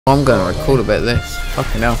I'm gonna record a bit of this.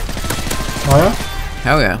 Fucking hell. Oh yeah?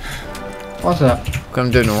 Hell yeah. What's that? I'm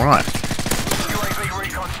doing alright.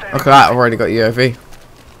 Look at that, I've already got UAV.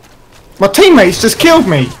 My teammates just killed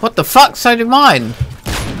me! What the fuck? So did mine.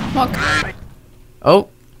 Fuck. Oh.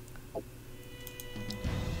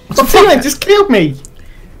 My teammate just killed me!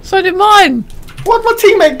 So did mine. What? My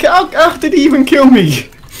teammate? How did he even kill me?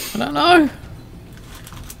 I don't know.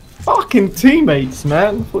 Fucking teammates,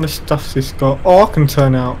 man. What the stuff's this got? Oh, I can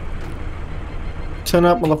turn out. Turn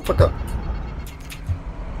out, motherfucker.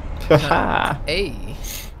 Haha. Hey.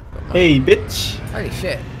 Hey, bitch. Holy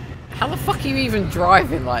shit. How the fuck are you even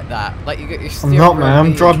driving like that? Like you got your I'm steering not, wheel man. I'm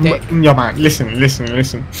in your driving. dick. Yeah, man.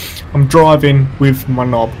 Listen. I'm driving with my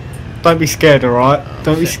knob. Don't be scared, alright? Oh,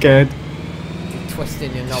 Don't be shit. scared. You're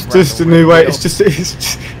twisting your knob. It's just a new way. It's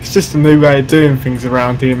just a new way of doing things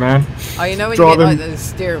around here, man. Oh, you know when driving. you get like those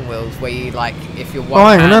steering wheels where you like if you're Oh,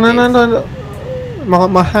 hang on, one-handed. no.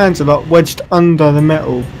 My hands are like wedged under the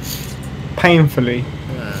metal, painfully,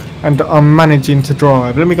 and I'm managing to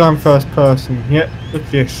drive. Let me go in first person. Yep, look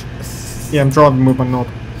at this. Yeah, I'm driving with my knob.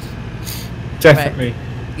 Definitely.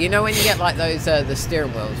 You know when you get like those the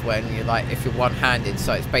steering wheels when you like if you're one-handed,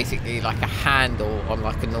 so it's basically like a handle on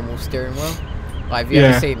like a normal steering wheel. Like have you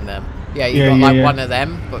ever seen them? Yeah, you've got like one of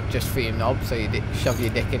them, but just for your knob, so you shove your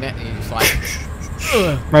dick in it and you just like.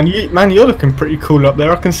 Man, you're looking pretty cool up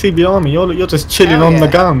there. I can see behind me. You're just chilling on the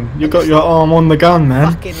gun. You got your arm on the gun,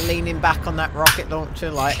 man. Fucking leaning back on that rocket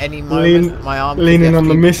launcher, like any moment, my arm. Leaning on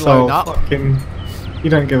the be missile. blown up. Fucking. You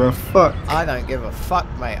don't give a fuck. I don't give a fuck,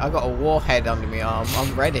 mate. I got a warhead under my arm.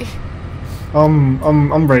 I'm ready.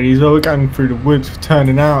 I'm ready as well. We're going through the woods,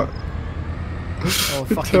 turning out. Oh,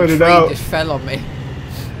 fucking Turn it tree out. just fell on me.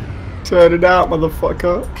 Turn it out,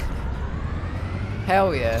 motherfucker.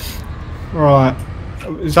 Hell yeah. Right.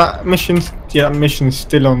 Is that mission? Yeah, that mission's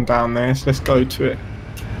still on down there, so let's go to it.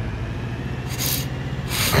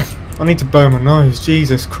 I need to burn my nose,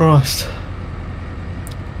 Jesus Christ.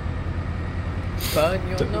 Burn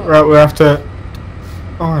your nose. Right, we have to...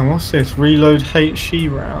 Oh, and what's this? Reload HE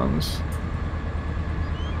rounds.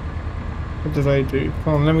 What do they do?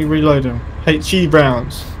 Come on, let me reload them. HE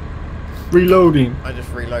rounds. Reloading. I just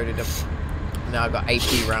reloaded them. Now I've got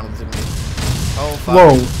 80 rounds in me. Oh fuck.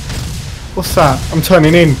 Whoa. What's that? I'm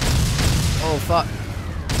turning in. Oh fuck.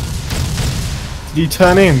 Did you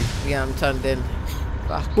turn in? Yeah, I'm turned in.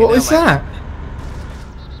 Fucking What hell, is mate. that?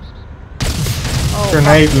 Oh,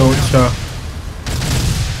 Grenade fuck. launcher.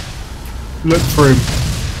 Look for him.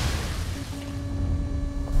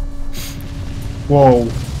 Whoa.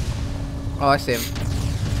 Oh, I see him.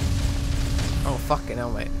 Oh fucking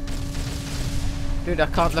hell, mate. Dude, I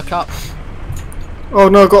can't look up. Oh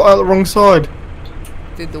no, I got out the wrong side.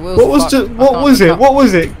 Dude, the wheels What are was fucked. just? I What can't was look it? up. What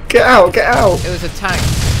was it? Get out! Get out! It was a tank.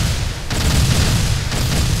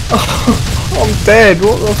 I'm dead.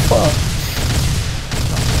 What the fuck?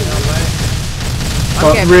 Fucking hell, mate. I'm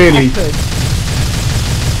Like, getting really? peppered.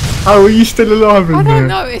 How are you still alive in I there? don't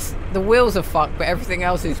know. It's the wheels are fucked, but everything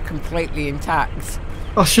else is completely intact.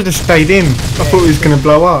 I should have stayed in. I thought it was gonna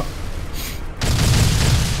blow up.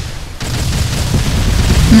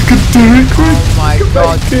 You can do it, Greg. Oh my You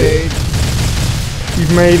god, make it. dude.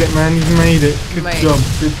 You've made it, man. You've made it. Good Mate. job.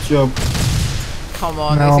 Good job. Come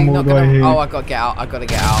on, Now is he I'm not all the way gonna? here. Oh, I gotta get out. I gotta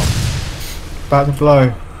get out. About to blow.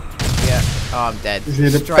 Yeah. Oh, I'm dead. Is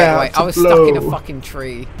it Straight about away. to I was stuck in a blow? fucking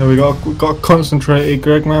tree. So we got to concentrate here,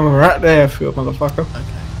 Greg, man. We're right there, field motherfucker. Okay.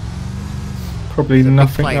 Probably There's a big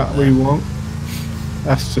nothing plane that there. we want.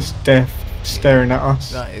 That's just death staring at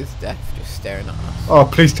us. That is death just staring at us. Oh,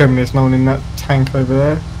 please tell me there's no one in that tank over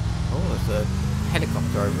there. Oh, there's a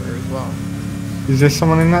helicopter over here as well. Is there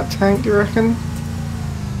someone in that tank, do you reckon?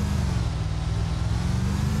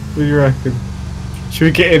 What do you reckon? Should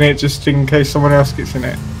we get in it just in case someone else gets in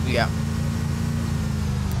it? Yeah.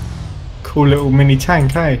 Cool little mini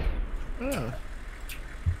tank, hey? Oh.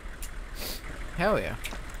 Hell yeah.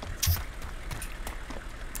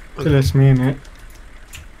 It lets me in it.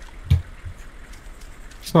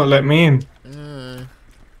 It's not letting me in.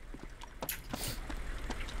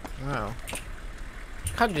 Wow.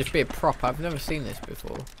 Can't just be a prop. I've never seen this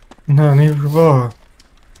before. No, neither have I.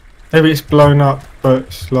 Maybe it's blown up, but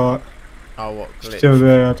it's like Oh, what glitch? still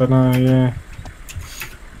there. I don't know. Yeah.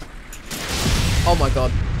 Oh my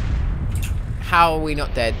god. How are we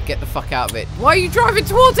not dead? Get the fuck out of it. Why are you driving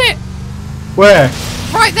towards it? Where?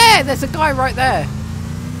 Right there! There's a guy right there.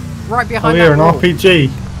 Right Oh behind yeah, that an wall. RPG.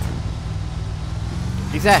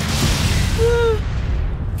 He's there.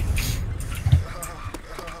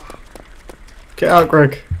 Get out,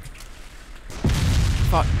 Greg.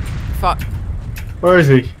 Fuck. Fuck. Where is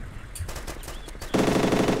he?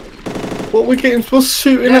 What are we getting? What's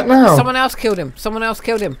shooting at now? Someone else killed him. Someone else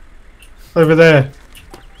killed him. Over there.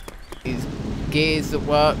 His gears at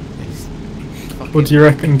work. What do you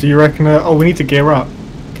reckon? Do you reckon? Oh, we need to gear up.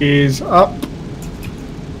 Gears up.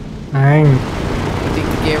 Hang. You think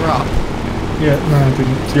to gear up? Yeah, no, I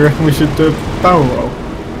didn't. Do you reckon we should do a barrel roll?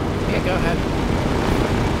 Yeah, go ahead.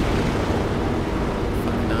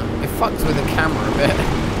 Fuck no. It fucks with the camera a bit.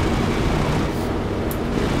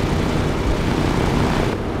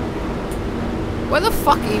 Where the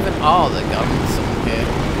fuck even are the guns on here?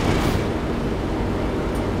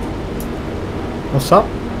 What's up?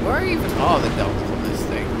 Where even are the guns on this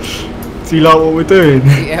thing? Do you like what we're doing?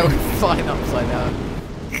 Yeah, we're flying upside down.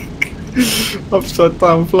 Upside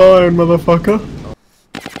down flying, motherfucker.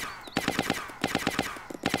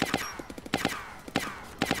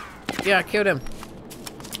 Yeah, I killed him.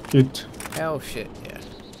 Good. Hell shit, yeah.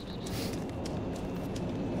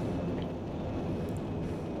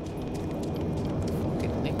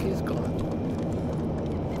 Fucking Nick is gone.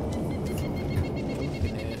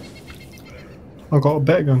 I got a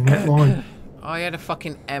better gun, not mine. I had a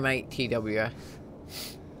fucking M8 TWS.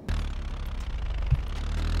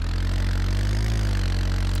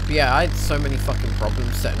 But yeah, I had so many fucking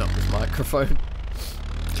problems setting up this microphone.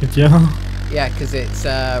 Did ya? Yeah, because it's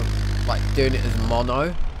like doing it as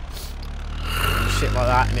mono and shit like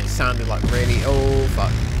that, and it sounded like really, oh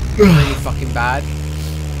fuck, really fucking bad.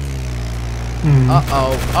 Uh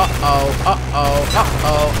oh, uh oh, uh oh, uh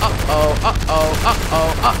oh, uh oh, uh oh, uh oh,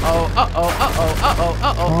 uh oh, uh oh, uh oh, uh oh,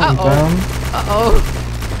 uh oh, uh oh, uh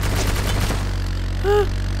oh.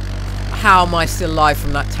 How am I still alive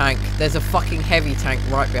from that tank? There's a fucking heavy tank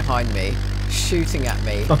right behind me, shooting at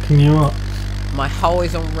me. Fucking you up. My hull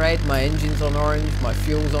is on red, my engine's on orange, my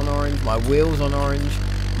fuel's on orange, my wheel's on orange,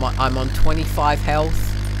 I'm on 25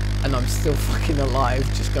 health, and I'm still fucking alive,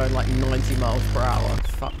 just going like 90 miles per hour.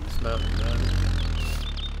 Fuck this mountain, man.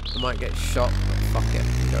 I might get shot, but fuck it.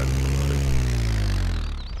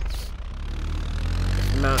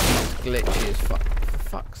 This mountain is glitchy as fuck, for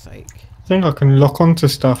fuck's sake. I think I can lock onto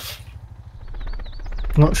stuff.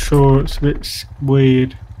 Not sure, it's a bit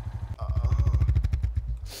weird.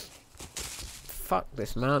 Fuck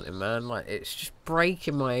this mountain, man. Like, it's just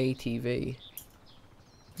breaking my ATV.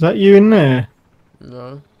 Is that you in there?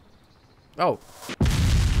 No. Oh.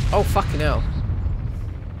 Oh, fucking hell.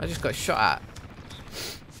 I just got shot at.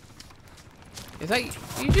 Is that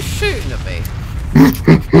you just shooting at me?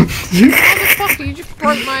 Motherfucker, you just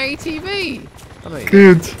broke my ATV. I mean,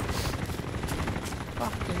 good.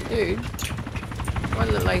 Fucking dude. My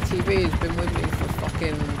little ATV has been with me for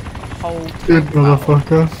fucking a whole good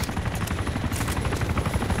motherfucker.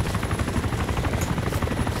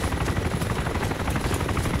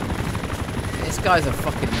 This guy's a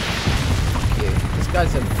fucking... Fuck you. This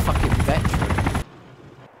guy's a fucking veteran.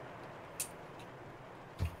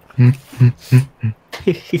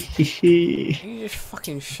 You just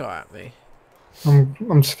fucking shot at me.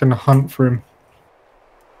 I'm just gonna hunt for him.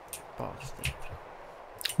 Bastard.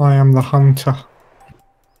 I am the hunter.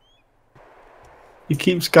 He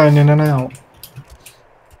keeps going in and out.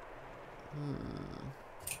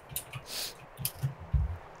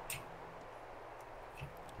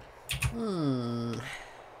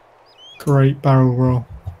 Great barrel roll.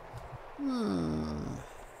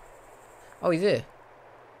 Oh, he's here.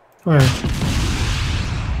 Where?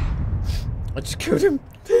 I just killed him.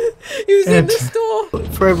 He was in the store.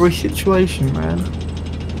 For every situation, man.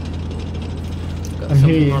 Got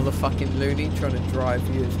some motherfucking loony trying to drive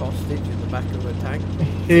you as hostage in the back of a tank.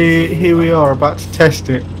 Here we are, about to test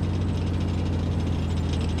it.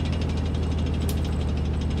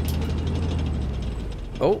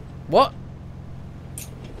 Oh, what?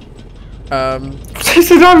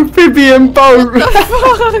 It's an amphibian boat! What the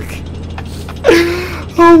fuck?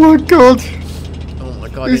 Oh my god! Oh my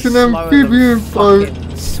god, it's an amphibian boat!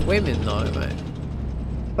 Swimming though, mate.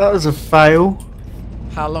 That was a fail.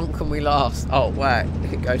 How long can we last? Oh, wait,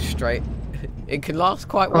 it goes straight. It can last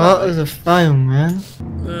quite Oh, well. that was a fail, man.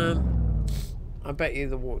 I bet you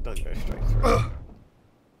the walk don't go straight through.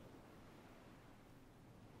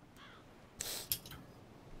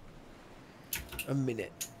 A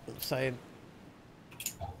minute, I'm saying.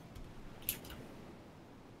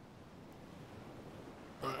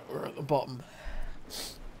 Right, we're at the bottom.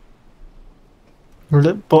 We're at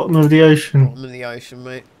the bottom of the ocean. Bottom of the ocean,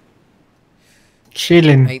 mate.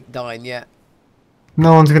 Chilling. Ain't dying yet.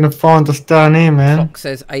 No one's gonna find us down here, man. Clock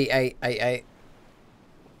says 8888.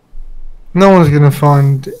 No one's gonna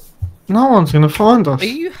find. No one's gonna find us. Are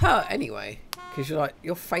you hurt anyway? Because you're like,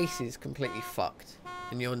 your face is completely fucked,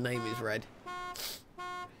 and your name is red.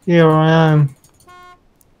 Here I am.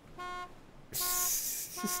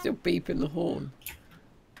 It's still beeping the horn.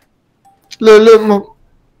 Look,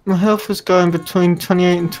 my health is going between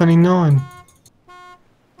 28 and 29.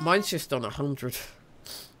 Mine's just on 100.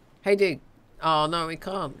 Hey, dude. Oh, no, we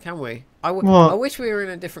can't, can we? I wish we were in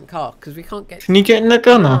a different car, because we can't get... Can you get in the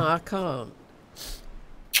gunner? No, I can't.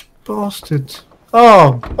 Bastards.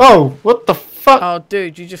 Oh, what the fuck? Oh,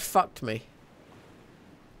 dude, you just fucked me.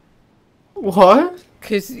 What?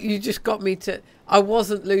 Because you just got me to... I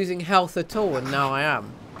wasn't losing health at all, and now I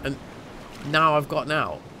am. And now I've gotten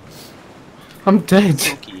out. I'm dead.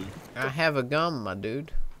 Okay. I have a gun, my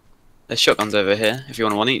dude. There's shotguns over here, if you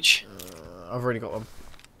want one each. I've already got one.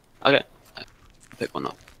 Okay. I'll pick one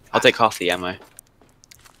up. I'll take half the ammo.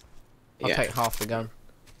 I'll take half the gun.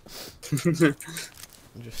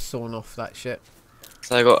 I'm just sawing off that shit.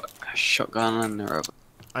 So I got a shotgun and a rubber.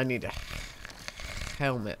 I need a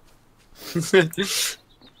helmet.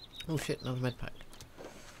 Oh shit, another med pack.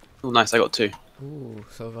 Oh nice, I got 2. Ooh,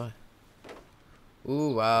 so have I.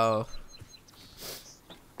 Ooh, wow.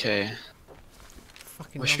 Okay.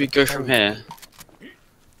 Fucking Where should we go from here?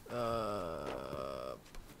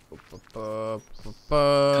 Kind Kind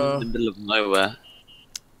of in the middle of nowhere.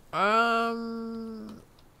 I'm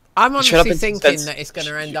honestly thinking that it's going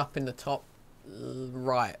to end up in the top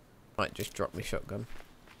right. Might just drop my shotgun.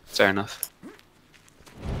 Fair enough.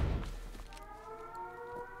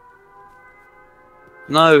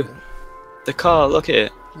 No! The car, look at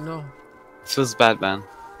it. No. It feels bad, man.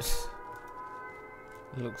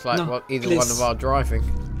 Looks like No, either please. one of our driving.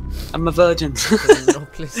 I'm a virgin. No,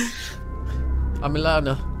 please. I'm a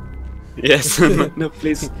learner. Yes, no,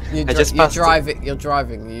 please. You're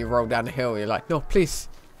driving, you roll down a hill, you're like, no, please.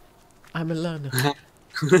 I'm a learner.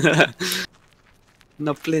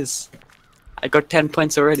 No, please. I got 10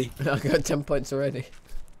 points already. I got 10 points already.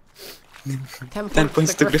 10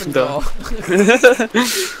 points to Gryffindor.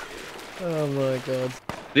 Oh my god.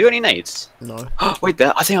 Have you got any nades? No. Wait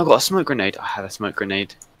there, I think I got a smoke grenade. I have a smoke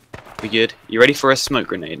grenade. We good? You ready for a smoke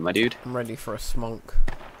grenade, my dude? I'm ready for a smoke.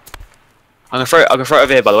 I'm gonna throw it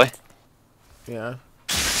over here, by the way. Yeah.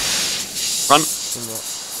 Run.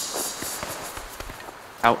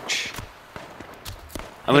 Ouch.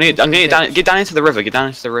 I'm gonna get down into the river. Get down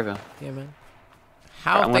into the river. Yeah, man.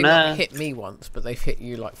 How have they not hit me once, but they've hit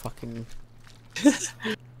you like fucking...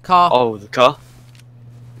 Car. Oh, the car.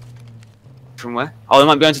 From where? Oh, they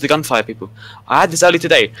might be going to the gunfire, people. I had this early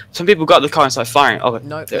today. Some people got out of the car and started firing. Oh,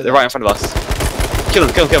 no, they're right in front of us. Kill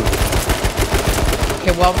them, kill them, kill them.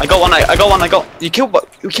 Kill one. I got one, I got... You killed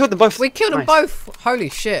them both. We killed them both. Holy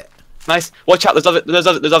shit. Nice. Watch out, there's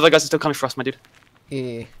other guys are still coming for us, my dude.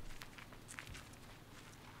 Yeah.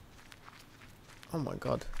 Oh my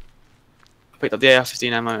god. Picked up the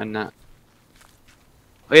AR-15 ammo and that.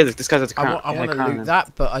 Oh yeah, this guy's at the crown. I want to loot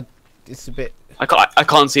that, but it's a bit... I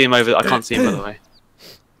can't see him over. I can't see him by the way.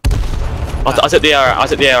 I took the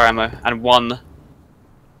AR ammo and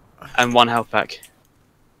one health pack.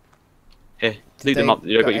 Here, loot them up.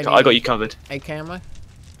 I got you covered. AK ammo?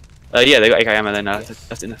 Yeah, they got AK ammo then. Yes.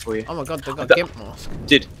 That's in there for you. Oh my god, they got a gimp mask.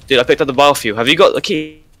 Dude, I picked up the biofuel. Have you got the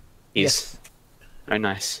keys? Yes. Oh,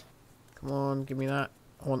 nice. Come on, give me that.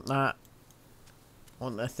 I want that. I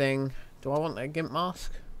want that thing. Do I want that gimp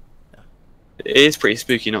mask? No. It is pretty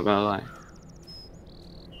spooky, not gonna lie.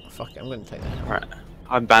 Fuck it, I'm gonna take that. Right,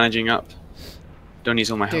 I'm bandaging up. Don't use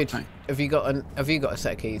all my health. Dude, have you got a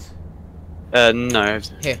set of keys? No.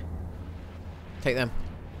 Here. Take them.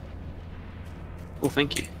 Oh,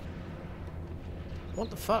 thank you. What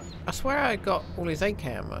the fuck? I swear I got all his AK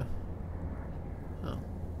ammo. Oh.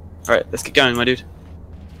 Alright, let's get going, my dude.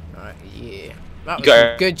 Alright, yeah. That was got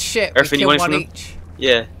some good shit. We everything you killed wanted one from each.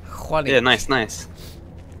 Yeah. One Yeah, each. nice.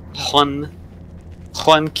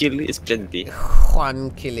 One kill is plenty.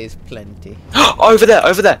 One kill is plenty. Over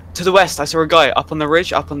there, to the west. I saw a guy up on the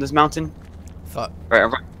ridge, up on this mountain. Fuck. Right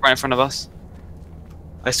in front of us.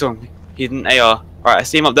 I saw him. He had an AR. Alright, I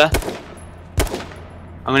see him up there.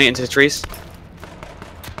 I'm gonna get into the trees.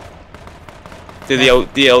 Do the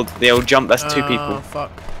old jump. That's 2 people. Oh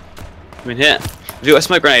fuck. I'm in here. Have you got a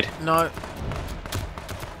smoke grenade? No.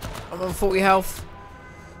 I'm on 40 health.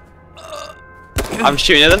 I'm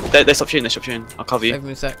shooting at them. They stop shooting. I'll cover you. Save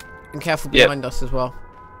me a sec. And careful behind us as well.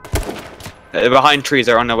 They're behind trees.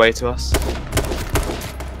 They're on their way to us.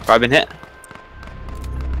 Right, I've been hit.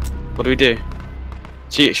 What do we do?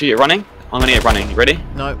 Shoot it running? I'm gonna get running. You ready?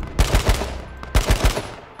 No.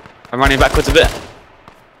 I'm running backwards a bit.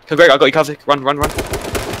 Come, Greg, I got you covered. Run.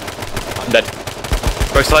 I'm dead.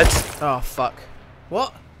 Both sides. Oh fuck.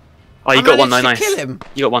 What? Oh, you got one. I Nice. Kill him.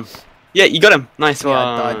 You got one. Yeah, you got him. Nice one. Yeah,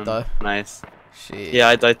 I died though. Nice. Shit. Yeah,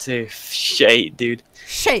 I died too. Shit, dude.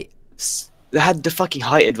 Shit. They had the fucking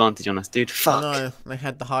height advantage on us, dude. Fuck. No, they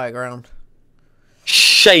had the higher ground.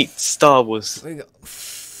 Shit, Star Wars. We got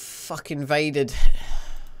fucking invaded.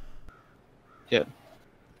 Yeah.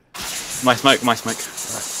 My smoke, my smoke. Right, get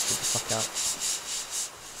the fuck out.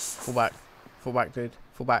 Fall back. Fall back, dude.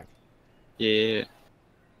 Fall back. Yeah.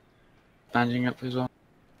 Bandaging up as well.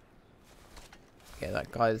 Yeah,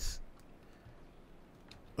 that guy's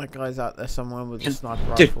out there somewhere with a sniper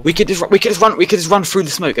rifle. Dude, we could just run through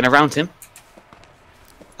the smoke and around him.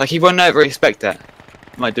 Like he won't ever expect that.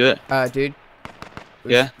 Might do it. Dude.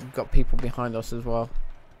 Yeah. We've got people behind us as well.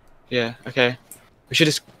 Yeah. Okay. We should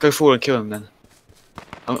just go forward and kill him then.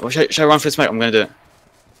 Should I run through the smoke? I'm gonna do it.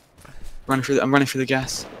 I'm running through the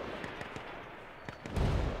gas.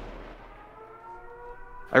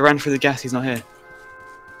 I ran through the gas. He's not here.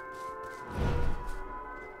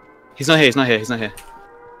 He's not here. He's not here. He's not here.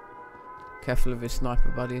 Careful of his sniper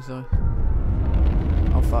buddies though.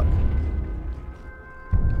 Oh fuck.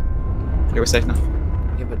 Yeah, we're safe now.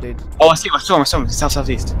 Yeah, but dude. Oh, I see him. I saw him. I saw him.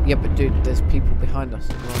 Southeast. Yeah, but dude, there's people behind us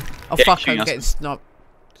as well. Oh Yeah, fuck! I'm getting sniped.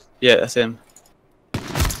 Yeah, that's him.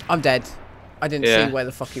 I'm dead. I didn't see where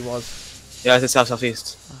the fuck he was. Yeah, it's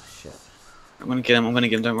southeast. Oh shit. I'm gonna get him. I'm gonna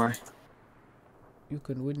get him. Don't worry. You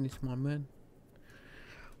can win this, my man.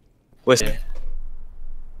 Where's he?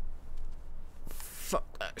 Fuck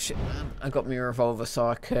that shit, man. I got my revolver so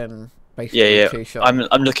I can basically Yeah. two-shot.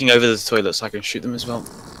 I'm looking over the toilet so I can shoot them as well.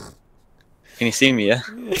 Can you see me? Yeah.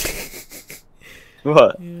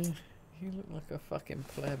 What? Yeah, you look like a fucking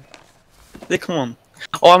pleb. Yeah, come on.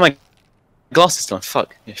 Oh, my glasses still on.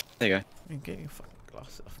 Fuck. Yeah, there you go. You get your fucking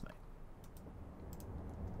glasses off, mate.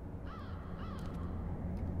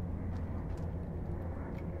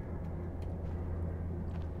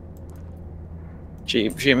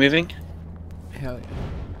 She moving? Hell yeah.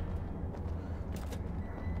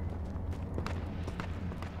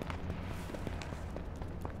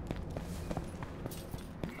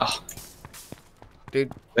 Oh.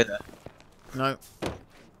 Dude. Where there? No.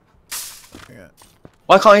 Yeah.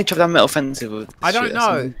 Why can't you chop down metal fences with I don't shit or know.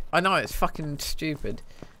 something? I know, it's fucking stupid.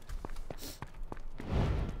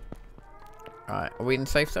 Alright, are we in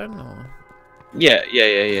safe zone or? Yeah.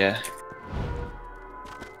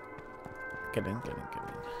 Get in.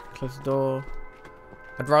 Close the door.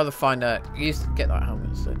 I'd rather find a... get that helmet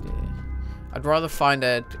instead, yeah. I'd rather find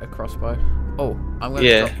a crossbow. Oh, I'm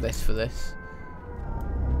gonna drop this for this.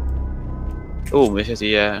 Oh, machete,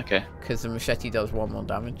 yeah, okay. Because the machete does 1 more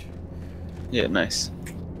damage. Yeah, nice.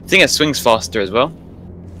 I think it swings faster as well.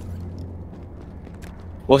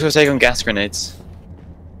 What's your take on gas grenades?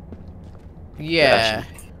 Yeah.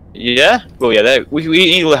 Yeah? Well, yeah, we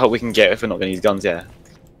need all the help we can get if we're not going to use guns, yeah.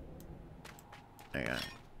 Okay.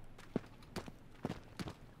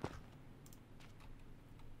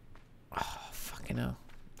 Oh, fucking hell.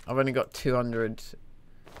 I've only got 200...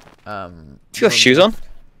 Do you have shoes on?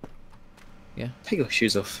 Yeah. Take your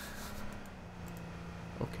shoes off.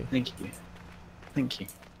 Okay. Thank you.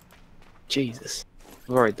 Jesus.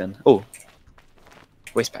 Worried then. Oh.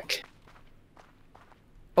 Waist pack.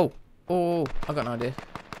 Oh, I got an idea.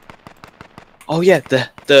 Oh yeah,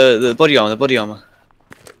 the body armor.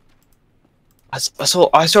 I saw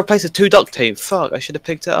a place with 2 duct tape. Fuck, I should have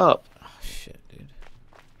picked it up. Oh shit, dude.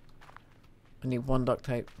 I need 1 duct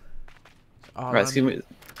tape. Oh, Right, excuse me.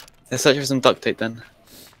 Let's search for some duct tape then.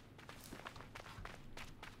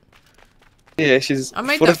 Yeah, she's I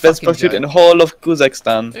made for the that best fucking prostitute joke. in the whole of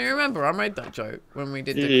Kazakhstan. Do you remember? I made that joke when we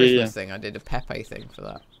did the Yeah, Christmas thing. I did a Pepe thing for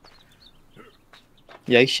that.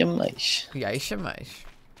 Yeesh. Yeah, mate.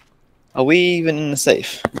 Are we even in the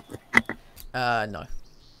safe? No.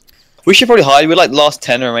 We should probably hide. We're like last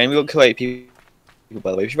 10 remain. We got kill 8 people,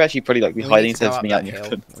 by the way. We should actually probably like be hiding instead of me out in the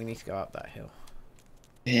open. We need to go up that hill.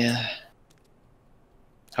 Yeah.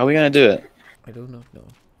 How are we gonna do it? I don't know. No.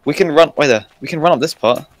 We can run. Wait there. We can run up this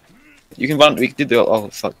part. You can run. We did the. Oh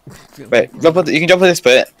fuck. Wait. You can jump on this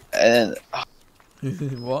bit and.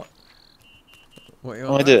 What? What you I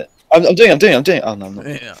want to do it. I'm doing it. Oh no, I'm not.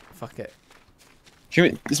 Yeah. Fuck it.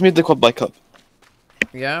 Let's move the quad bike up.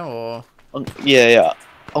 Yeah, or. Yeah.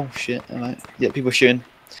 Oh shit. Alright. Yeah, people shooting.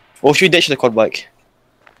 Or should we ditch the quad bike?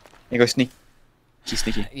 You go sneaky.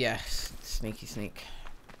 Yes. Sneak.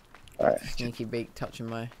 Alright. Sneaky beak touching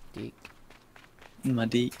my deek. My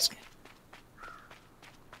deets.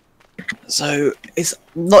 So it's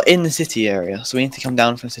not in the city area, so we need to come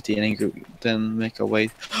down from the city and then make our way.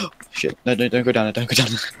 Shit! No, don't go down there. Don't go down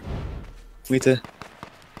there. We need to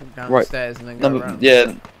Down the stairs and then go around.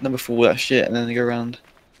 Yeah, number 4 that shit, and then go around.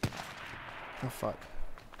 Oh fuck!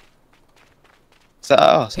 Is that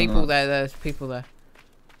us? People there. There's people there.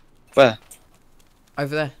 Where?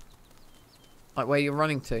 Over there. Like where you're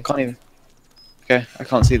running to. Can't even. Okay, I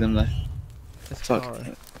can't see them though. Fuck.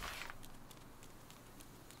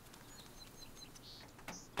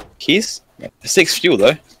 Keys? 6 fuel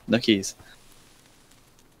though. No keys.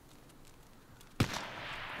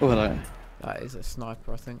 Oh, hello. That is a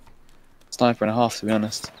sniper, I think. Sniper and a half, to be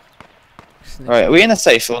honest. Alright, are we in a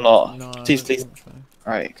safe or not? No, Please, please. so.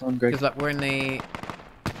 Alright, come on, Greg. Because like we're in the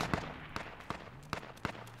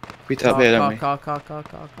We top here, don't we? car.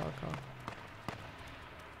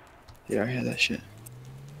 Yeah, I hear that shit.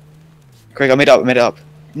 Greg, I made it up.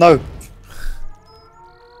 No!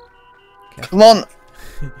 Okay. Come on!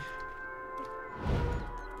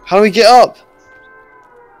 How do we get up?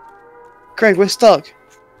 Greg, we're stuck.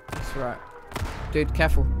 That's right. Dude,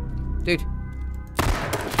 careful. Dude.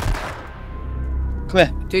 Come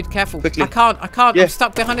here. Dude, careful. Quickly. I can't. Yeah. I'm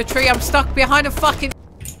stuck behind a tree. I'm stuck behind a fucking...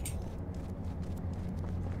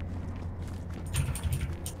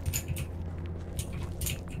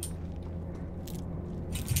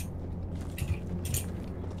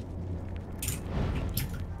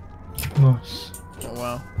 Nice. Oh,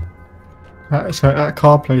 wow. That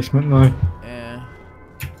car placement, though. Yeah.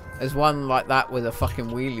 There's one like that with a fucking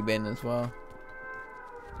wheelie bin as well.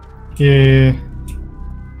 Yeah.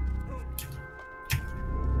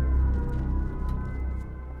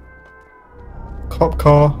 Cop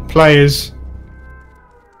car, players.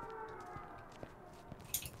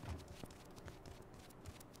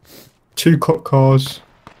 Two cop cars.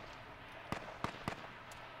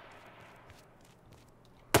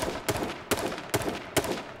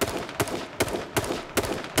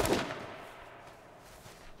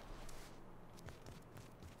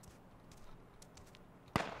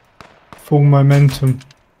 Full momentum.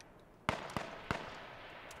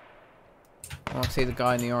 I see the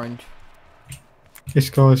guy in the orange. This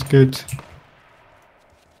guy's good.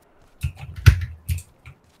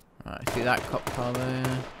 Right, see that cop car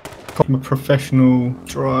there. I'm a professional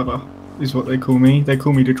driver, is what they call me. They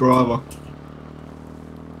call me the driver.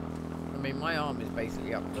 I mean, my arm is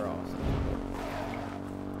basically up for arse.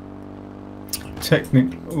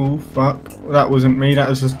 Oh fuck, that wasn't me, that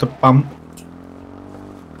was just a bump.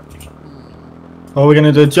 Oh, we're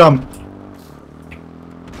gonna do a jump.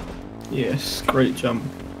 Yes, great jump.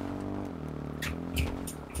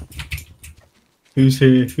 Who's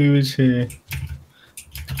here? Who is here?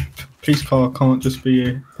 Police car can't just be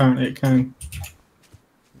here. Apparently it can.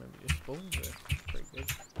 Maybe just spawned there. Pretty good.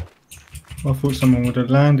 I thought someone would have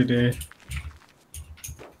landed here.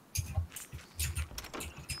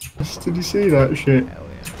 Did you see that shit? Hell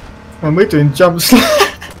yeah. And we're doing jumps. Oh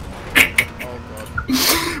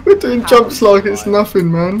god. We're doing jumps like it's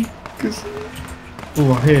nothing, man.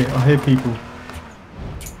 Oh, I hear people.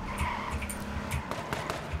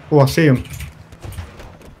 Oh, I see them.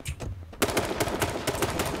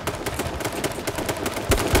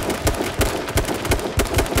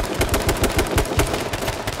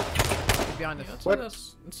 Behind us. What?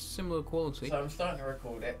 That's similar quality. So I'm starting to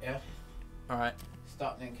record it, yeah? Alright.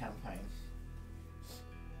 Starting in campaign.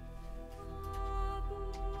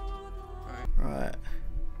 Right.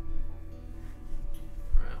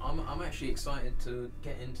 I'm actually excited to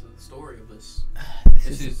get into the story of this.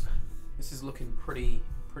 This is looking pretty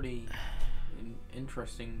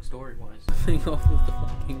interesting story-wise. Thing off with the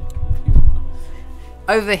fucking computer.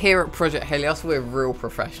 Over here at Project Helios, we're real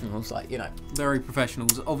professionals, like, you know. Very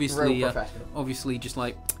professionals. Obviously, Real professional. obviously, just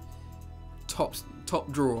like top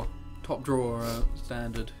drawer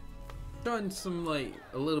standard. Showing some like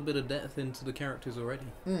a little bit of depth into the characters already.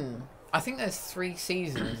 I think there's 3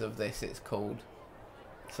 seasons of this, it's called.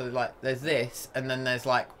 So, like, there's this, and then there's,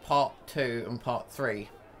 like, part 2 and part 3.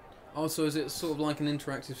 Oh, so is it sort of like an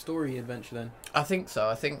interactive story adventure then? I think so.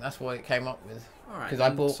 I think that's what it came up with. Alright. Because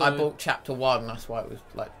I bought chapter 1, that's why it was,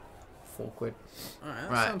 like, £4. Alright,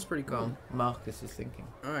 that sounds pretty cool. Well, Marcus is thinking.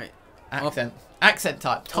 Alright. Accent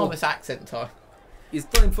type. Thomas accent type. It's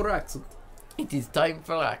time for accent. It is time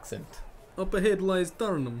for accent. Up ahead lies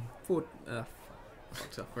Turnham Fort.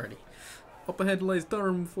 Fucked up already. Up ahead lies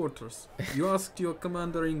Turnham Fortress. You asked your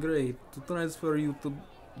commander in grey to transfer you to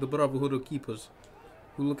the Bravohood Keepers,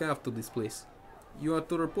 who look after this place. You are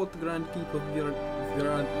to report the Grand Keep of Verandas.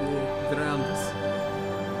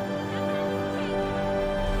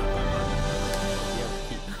 Yeah,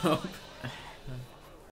 keep up.